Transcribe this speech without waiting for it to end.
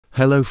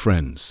Hello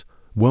friends,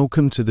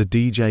 welcome to the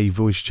DJ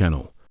Voice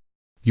channel.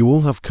 You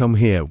all have come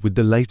here with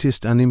the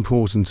latest and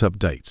important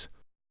updates.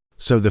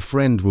 So the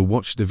friend will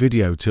watch the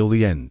video till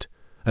the end,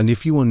 and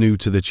if you are new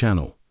to the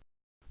channel,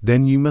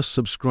 then you must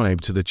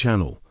subscribe to the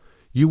channel.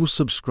 You will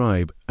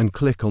subscribe and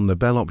click on the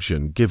bell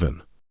option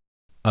given.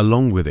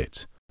 Along with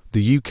it,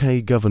 the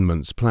UK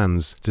government's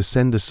plans to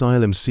send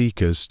asylum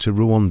seekers to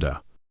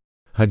Rwanda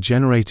had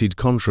generated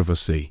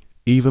controversy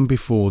even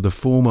before the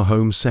former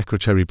Home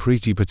Secretary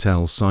Priti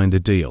Patel signed a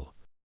deal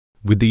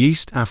with the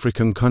East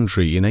African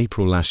country in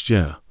April last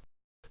year.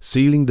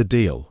 Sealing the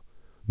deal,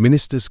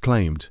 ministers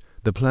claimed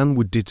the plan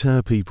would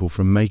deter people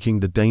from making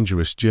the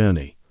dangerous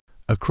journey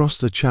across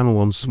the channel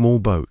on small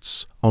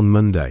boats on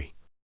Monday.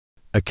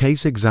 A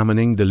case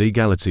examining the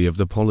legality of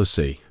the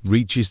policy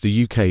reaches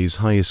the UK's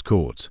highest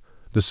court,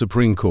 the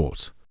Supreme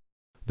Court.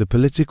 The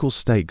political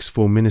stakes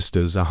for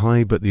ministers are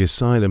high, but the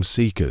asylum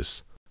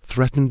seekers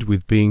threatened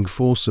with being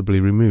forcibly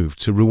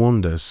removed to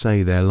Rwanda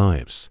say their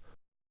lives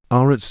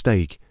are at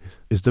stake.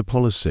 Is the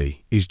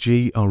policy is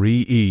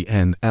GREENLIT.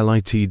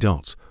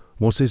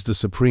 What is the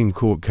Supreme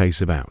Court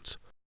case about?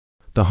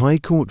 The High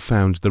Court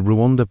found the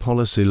Rwanda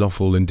policy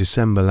lawful in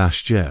December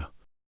last year,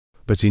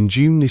 but in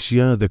June this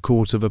year the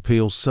Court of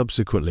Appeal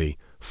subsequently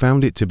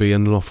found it to be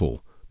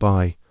unlawful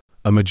by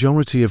a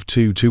majority of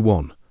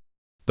 2-1.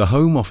 The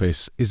Home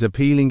Office is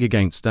appealing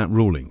against that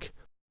ruling.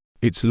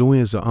 Its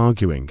lawyers are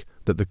arguing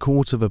that the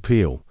Court of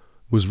Appeal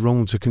was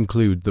wrong to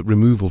conclude that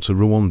removal to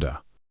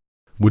Rwanda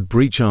would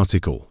breach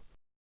Article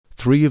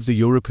 3 of the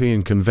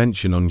European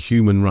Convention on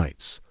Human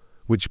Rights,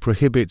 which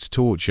prohibits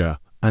torture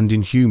and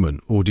inhuman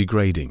or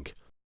degrading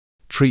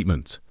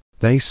treatment.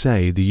 They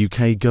say the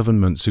UK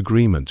government's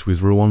agreement with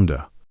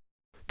Rwanda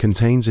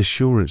contains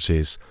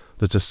assurances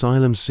that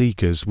asylum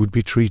seekers would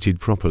be treated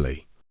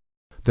properly.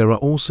 There are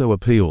also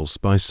appeals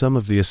by some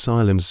of the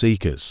asylum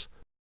seekers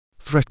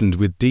threatened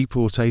with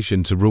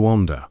deportation to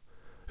Rwanda,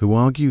 who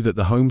argue that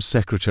the Home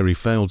Secretary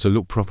failed to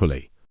look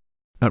properly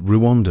at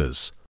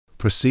Rwanda's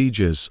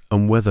procedures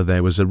and whether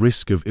there was a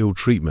risk of ill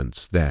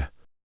treatment there,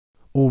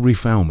 or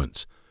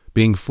refoulement,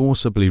 being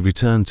forcibly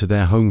returned to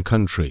their home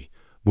country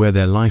where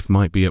their life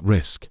might be at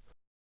risk.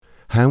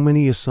 How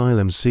many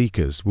asylum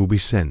seekers will be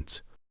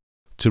sent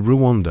to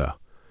Rwanda?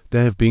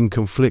 There have been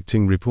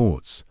conflicting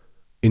reports.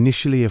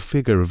 Initially a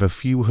figure of a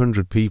few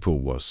hundred people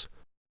was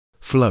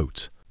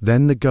floated.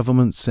 Then the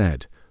government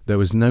said there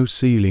was no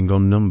ceiling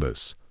on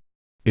numbers.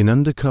 In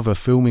undercover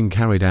filming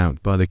carried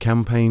out by the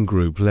campaign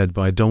group led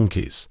by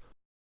donkeys,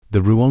 the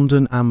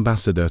Rwandan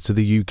ambassador to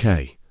the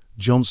UK,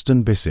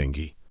 Johnston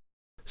Bisingi,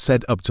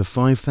 said up to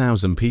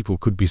 5,000 people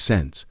could be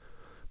sent,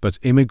 but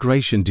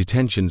immigration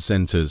detention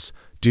centres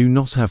do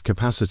not have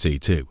capacity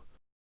to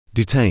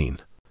detain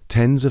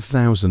tens of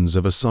thousands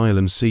of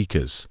asylum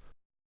seekers,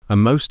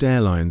 and most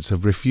airlines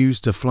have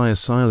refused to fly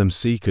asylum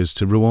seekers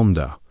to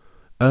Rwanda.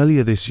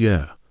 Earlier this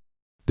year,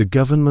 the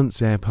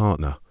government's air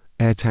partner,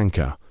 Air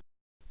Tanker,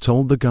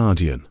 told The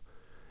Guardian,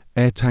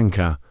 Air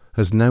Tanker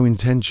has no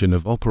intention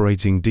of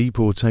operating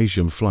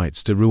deportation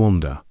flights to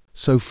Rwanda.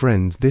 So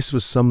friend, this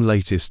was some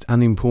latest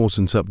and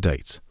important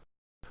update,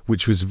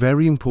 which was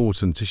very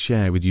important to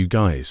share with you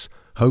guys.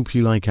 Hope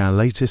you like our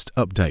latest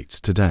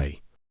updates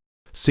today.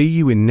 See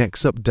you in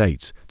next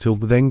update. Till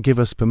then, give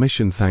us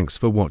permission. Thanks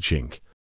for watching.